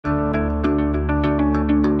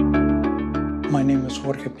My name is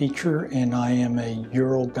Jorge Peacher, and I am a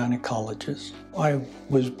urogynecologist. I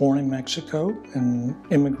was born in Mexico and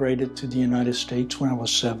immigrated to the United States when I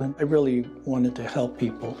was 7. I really wanted to help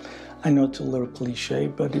people. I know it's a little cliche,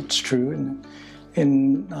 but it's true,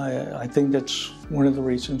 and I think that's one of the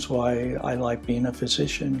reasons why I like being a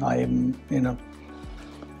physician. I am in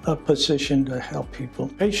a position to help people.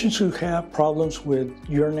 Patients who have problems with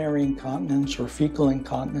urinary incontinence or fecal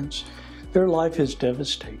incontinence, their life is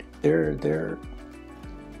devastated.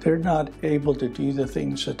 They're not able to do the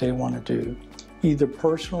things that they want to do, either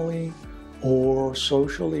personally or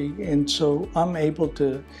socially. And so I'm able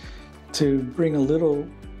to bring a little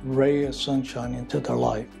ray of sunshine into their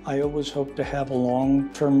life. I always hope to have a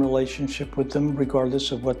long-term relationship with them,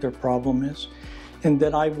 regardless of what their problem is, and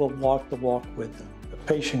that I will walk the walk with them. The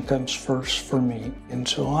patient comes first for me. And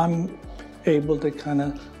so I'm able to kind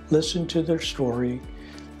of listen to their story,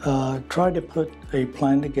 try to put a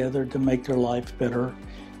plan together to make their life better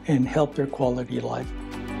and help their quality of life.